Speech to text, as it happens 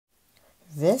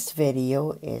This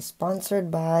video is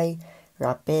sponsored by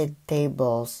Rapid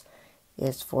Tables.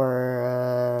 It's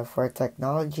for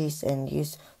technologies and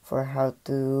use for how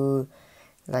to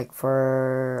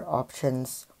for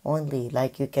options only,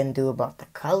 like you can do about the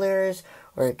colors,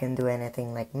 or you can do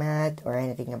anything like math or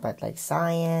anything about like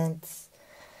science.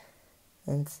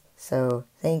 And so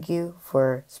thank you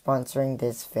for sponsoring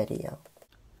this video.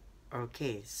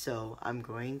 Okay, so I'm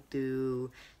going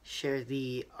to share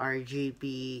the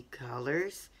RGB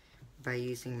colors by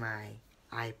using my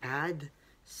iPad.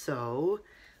 So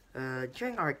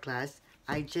during art class,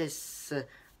 I just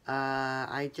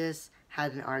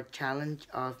had an art challenge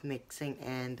of mixing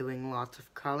and doing lots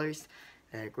of colors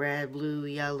like red, blue,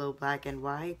 yellow, black, and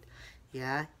white.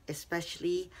 Yeah,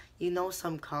 especially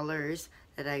some colors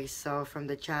that I saw from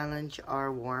the challenge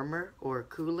are warmer or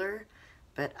cooler,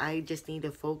 but I just need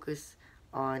to focus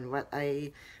on what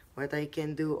I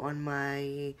can do on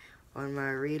my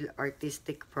real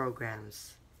artistic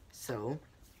programs. So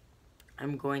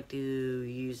I'm going to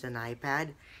use an iPad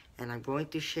and I'm going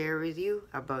to share with you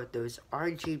about those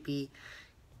RGB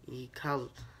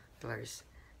colors.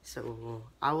 So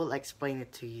I will explain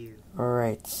it to you.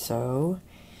 Alright, so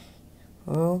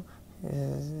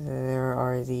there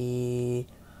are the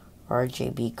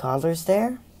RGB colors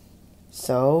there.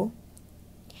 So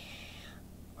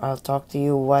I'll talk to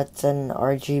you what's an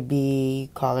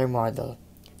RGB color model.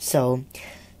 So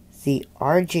the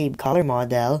RGB color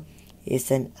model is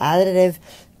an additive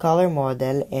color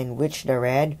model in which the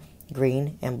red,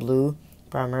 green, and blue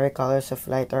primary colors of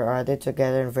light are added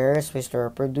together in various ways to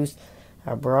reproduce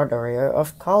a broad array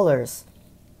of colors.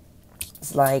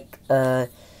 It's like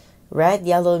red,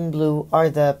 yellow, and blue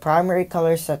are the primary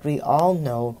colors that we all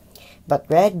know, but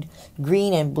red,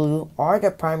 green, and blue are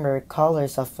the primary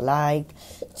colors of light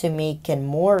to make in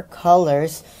more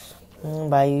colors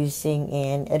by using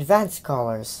in advanced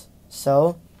colors.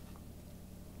 So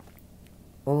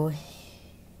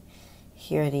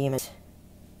here the image.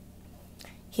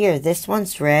 Here, this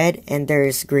one's red, and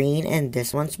there's green, and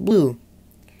this one's blue.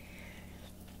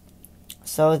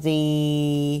 So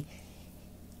the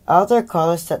other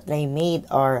colors that they made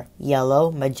are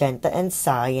yellow, magenta, and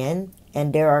cyan,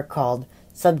 and they are called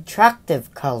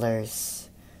subtractive colors.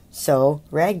 So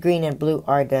red, green, and blue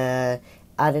are the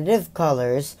additive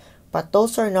colors, but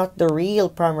those are not the real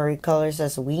primary colors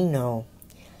as we know.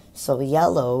 So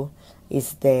yellow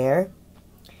is there,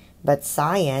 but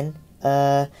cyan,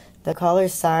 the color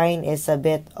cyan is a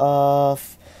bit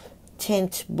of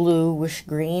tint bluish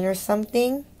green or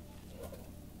something.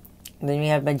 Then we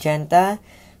have magenta,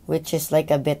 which is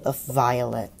like a bit of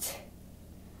violet.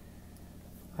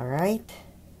 Alright,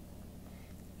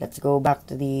 let's go back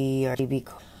to the RGB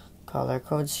color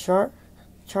codes chart.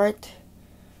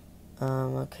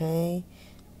 Okay,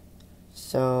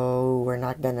 so we're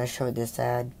not gonna show this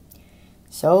ad.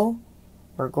 So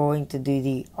we're going to do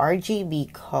the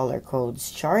RGB color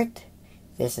codes chart.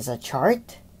 This is a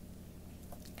chart.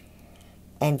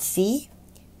 And see,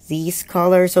 these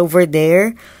colors over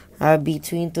there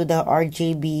between to the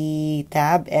RGB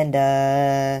tab and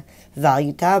the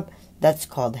value tab, that's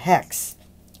called hex.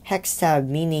 Hex tab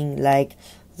meaning like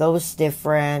those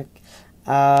different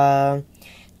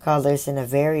colors in a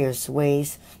various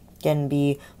ways can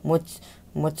be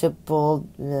multiple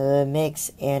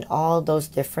mix and all those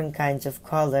different kinds of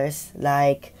colors,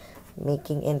 like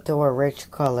making into a rich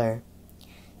color.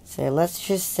 So let's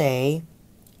just say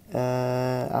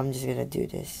I'm just gonna do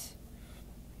this.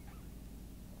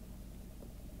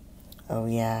 Oh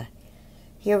yeah,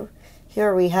 here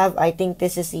we have, I think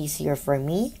this is easier for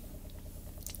me.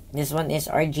 This one is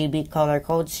RGB color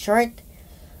codes chart.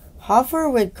 Hover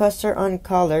with cursor on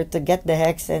color to get the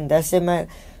hex and decimal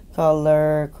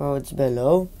color codes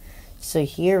below. So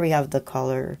here we have the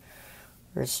color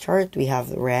chart. We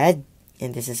have red,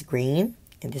 and this is green,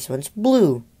 and this one's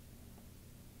blue.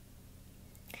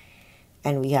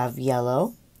 And we have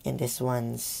yellow, and this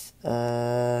one's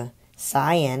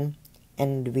cyan,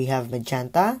 and we have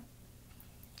magenta.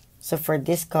 So for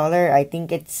this color, I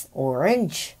think it's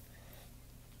orange.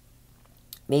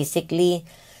 Basically,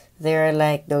 they're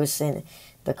like those in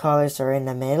the colors are in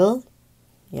the middle.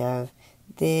 You have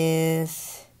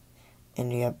this, and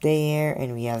we have there,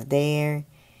 and we have there.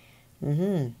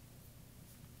 And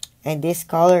this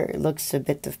color looks a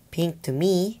bit of pink to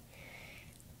me.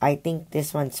 I think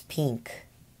this one's pink,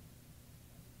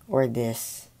 or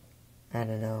this, I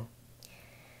don't know.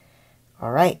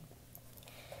 Alright,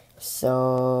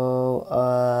 so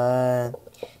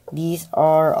these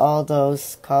are all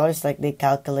those colors, like the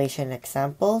calculation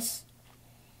examples.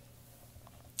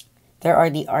 There are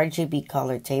the RGB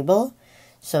color table.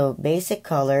 So basic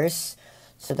colors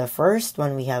So the first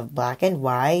one, we have black and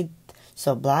white.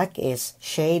 So black is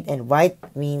shade and white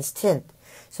means tint.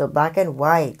 So black and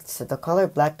white. So the color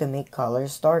black to make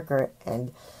colors darker,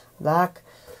 and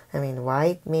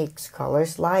white makes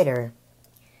colors lighter.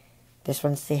 This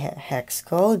one's the hex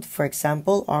code. For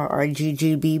example, our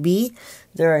RGGBB,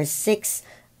 there are 6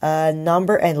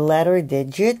 number and letter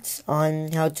digits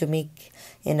on how to make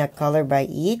in a color by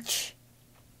each.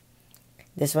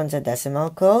 This one's a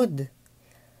decimal code.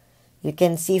 You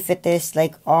can see if it is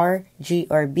like R, G,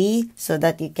 or B, so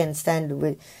that you can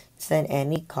send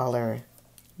any color.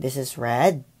 This is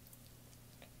red.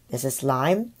 This is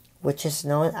lime, which is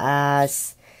known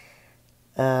as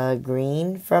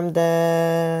green from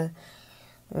the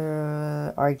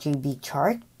RGB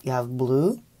chart. You have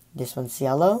blue. This one's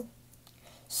yellow.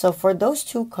 So for those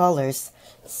 2 colors,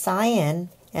 cyan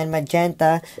and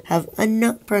magenta have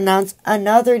pronounced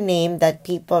another name that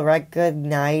people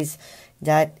recognize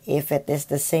that if it is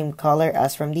the same color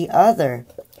as from the other.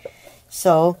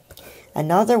 So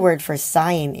another word for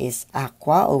cyan is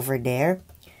aqua over there.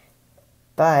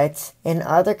 But in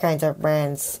other kinds of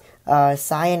brands,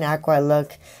 cyan and aqua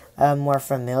look more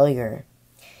familiar.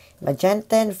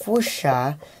 Magenta and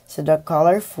fuchsia, so the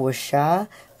color fuchsia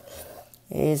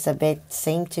is a bit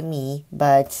same to me,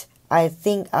 but I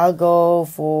think I'll go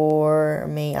for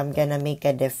I'm gonna make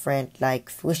a different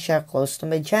like fuchsia close to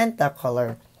magenta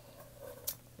color.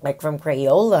 Like from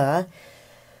Crayola,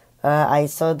 I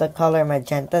saw the color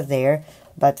magenta there,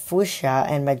 but fuchsia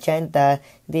and magenta,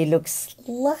 they look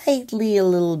slightly a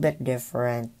little bit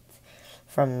different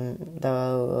from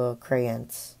the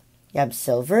crayons. You have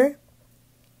silver,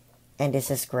 and this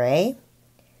is gray.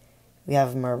 We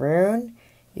have maroon.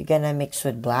 You're gonna mix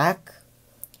with black.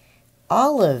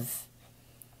 Olive.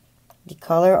 The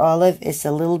color olive is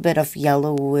a little bit of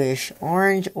yellowish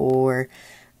orange or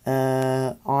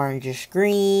orangish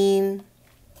green.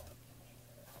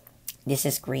 This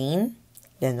is green,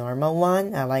 the normal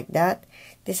one. I like that.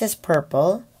 This is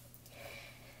purple.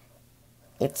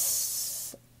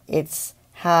 It's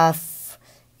half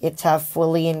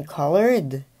fully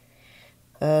colored.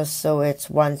 So it's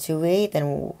 128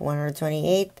 and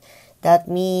 128. That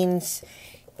means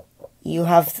you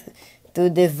have to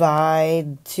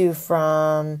divide 2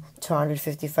 from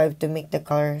 255 to make the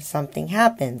color something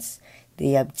happens. Do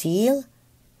you have teal?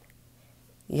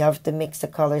 You have to mix the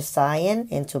color cyan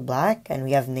into black, and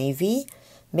we have navy.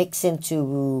 Mix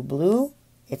into blue.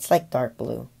 It's like dark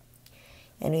blue.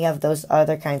 And we have those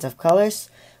other kinds of colors.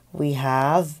 We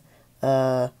have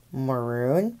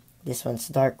maroon. This one's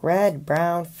dark red,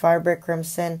 brown, fiber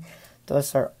crimson.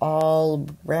 Those are all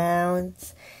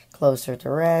browns. Closer to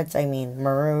reds,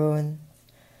 maroon.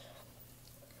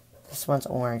 This one's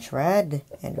orange red.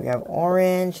 And we have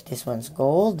orange. This one's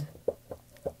gold.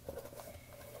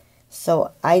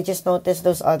 So I just noticed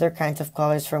those other kinds of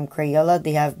colors from Crayola.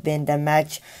 They have been the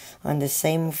match on the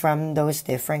same from those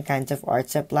different kinds of art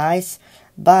supplies.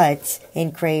 But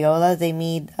in Crayola, they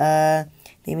made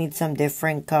some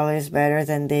different colors better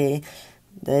than the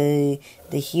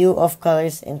hue of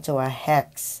colors into a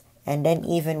hex. And then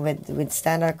even with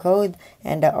standard code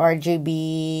and the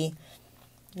RGB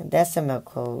decimal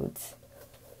codes.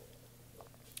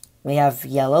 We have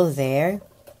yellow there.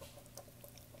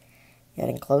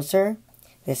 Getting closer.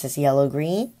 This is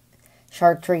yellow-green.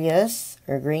 Chartreuse,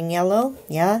 or green-yellow.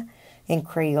 Yeah. In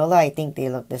Crayola, I think they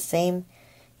look the same.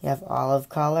 You have olive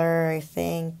color, I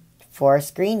think.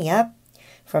 Forest green, yep.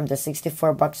 From the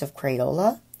 64 bucks of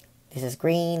Crayola. This is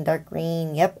green, dark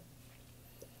green, yep.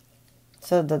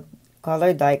 So the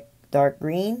color dark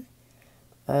green.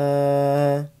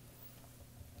 Dark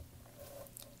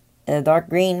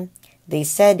green. They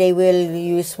said they will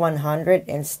use 100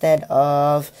 instead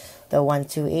of the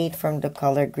 128 from the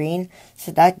color green.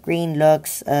 So that green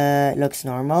looks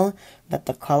normal, but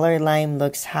the color lime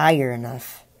looks higher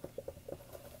enough.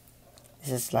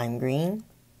 This is lime green.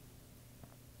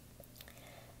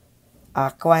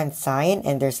 Aqua and cyan,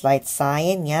 and there's light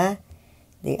cyan, yeah.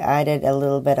 They added a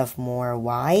little bit of more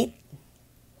white.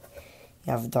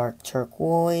 You have dark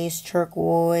turquoise.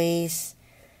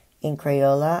 In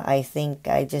Crayola, I think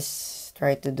I just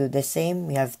tried to do the same.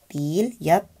 We have teal,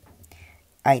 yep.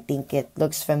 I think it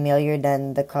looks familiar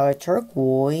than the color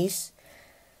turquoise.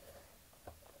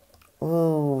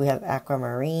 Ooh, we have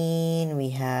aquamarine.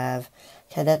 We have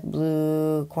cadet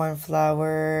blue,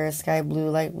 cornflower, sky blue,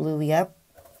 light blue, yep.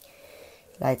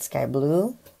 Light sky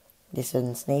blue. This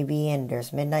one's navy, and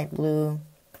there's midnight blue.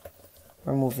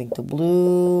 We're moving to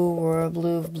blue, royal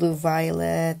blue, blue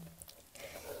violet.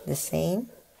 The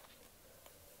same.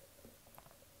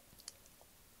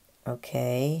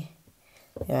 Okay.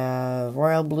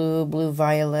 Royal blue, blue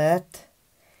violet.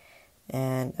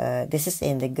 And this is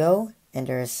indigo, and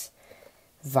there's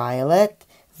violet.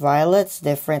 Violet's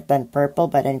different than purple,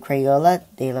 but in Crayola,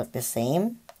 they look the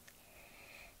same.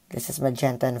 This is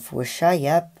magenta and fuchsia,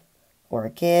 yep.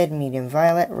 Orchid, medium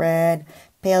violet red,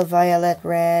 pale violet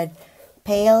red.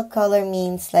 Pale color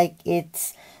means like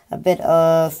it's a bit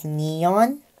of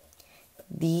neon.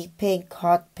 Deep pink,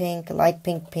 hot pink, light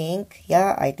pink, pink.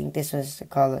 Yeah, I think this was the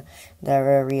color,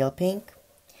 the real pink.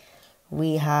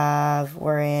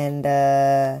 We're in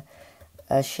the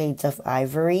shades of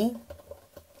ivory.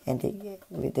 And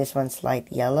this one's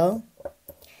light yellow.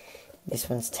 This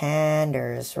one's tan.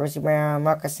 There's rosy brown,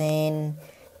 moccasin,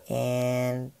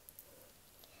 and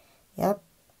yep.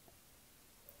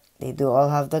 They do all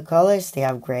have the colors. They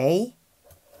have gray,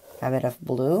 a bit of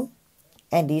blue,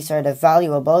 and these are the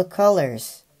valuable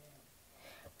colors.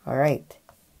 Alright.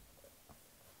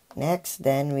 Next,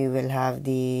 then we will have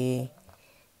the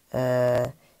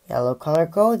yellow color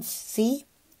codes. See?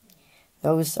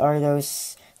 Those are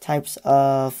those types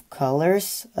of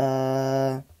colors.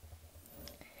 They're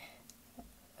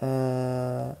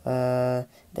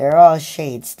all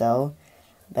shades though,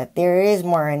 but there is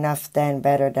more enough than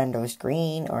better than those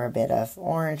green or a bit of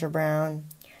orange or brown.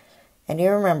 And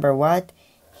you remember what?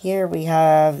 Here we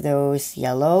have those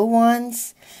yellow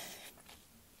ones.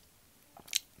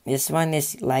 This one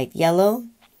is light yellow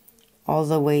all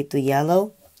the way to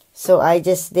yellow. So I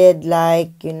just did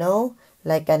like, you know,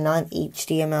 like a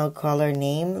non-HTML color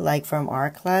name, like from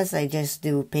our class. I just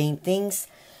do paintings,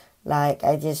 like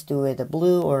I just do it a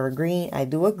blue or a green. I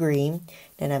do a green,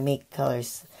 then I make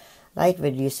colors light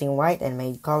with using white and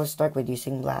make colors dark with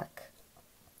using black.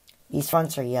 These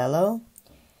fonts are yellow.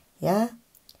 Yeah,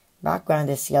 background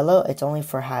is yellow. It's only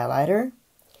for highlighter.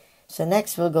 So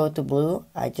next we'll go to blue.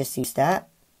 I just use that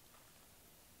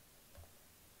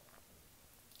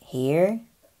here.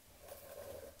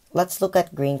 Let's look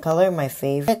at green color, my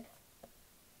favorite.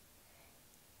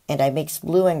 And I mix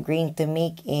blue and green to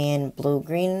make in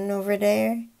blue-green over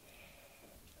there.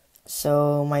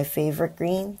 So my favorite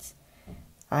greens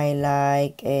I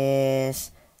like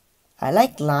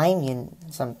lime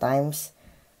sometimes.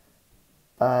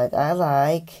 But I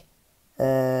like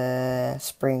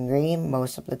spring green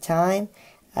most of the time.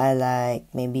 I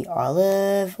like maybe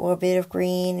olive or a bit of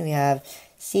green. We have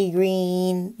sea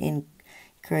green in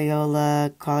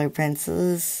Crayola color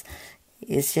pencils.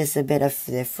 It's just a bit of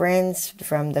difference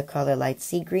from the color light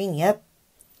sea green. Yep.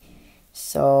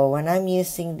 So when I'm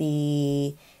using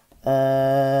the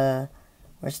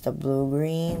where's the blue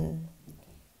green?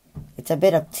 It's a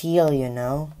bit of teal, you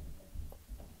know.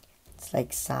 It's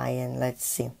like cyan. Let's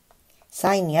see.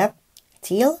 Cyan, yep.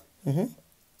 Teal.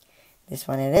 This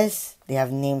one it is. They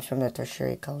have names from the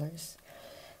tertiary colors.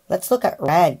 Let's look at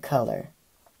red color.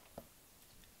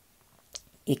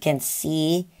 You can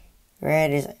see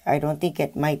red is, I don't think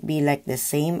it might be like the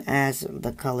same as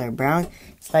the color brown.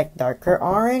 It's like darker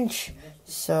orange.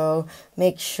 So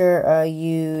make sure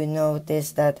you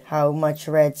notice that how much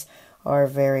reds are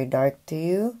very dark to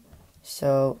you.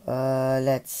 So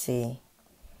let's see.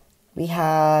 We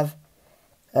have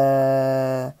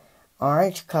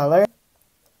orange color.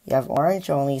 You have orange,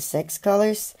 only 6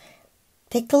 colors.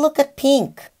 Take a look at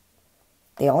pink.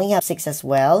 They only have 6 as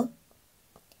well.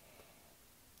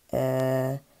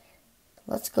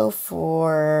 Let's go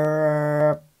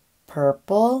for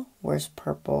purple. Where's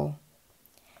purple?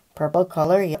 Purple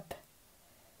color, yep.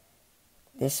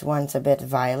 This one's a bit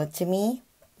violet to me.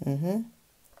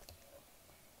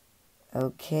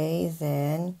 Okay,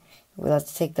 then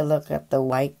let's take a look at the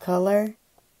white color.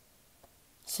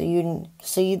 So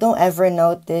you don't ever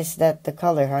notice that the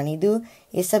color honeydew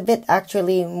is a bit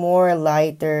actually more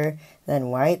lighter than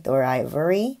white or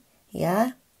ivory.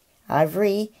 Yeah,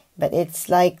 ivory, but it's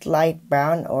like light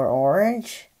brown or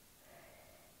orange.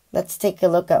 Let's take a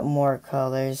look at more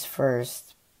colors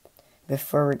first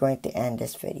before we're going to end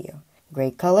this video.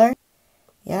 Gray color,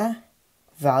 yeah,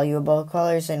 valuable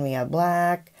colors, and we have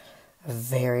black, a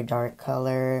very dark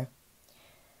color.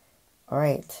 All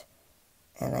right.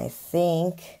 And I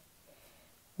think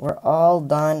we're all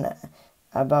done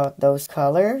about those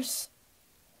colors.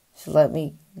 So let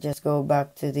me just go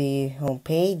back to the home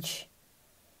page.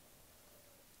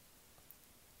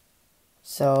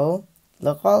 So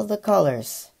look all the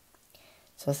colors.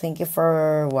 So thank you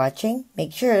for watching.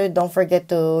 Make sure, don't forget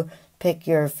to pick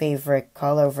your favorite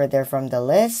color over there from the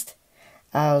list.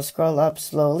 I'll scroll up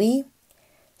slowly.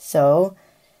 So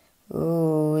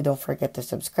don't forget to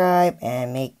subscribe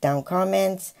and make down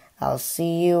comments. I'll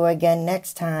see you again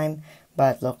next time.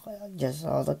 But look, just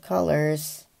all the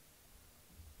colors.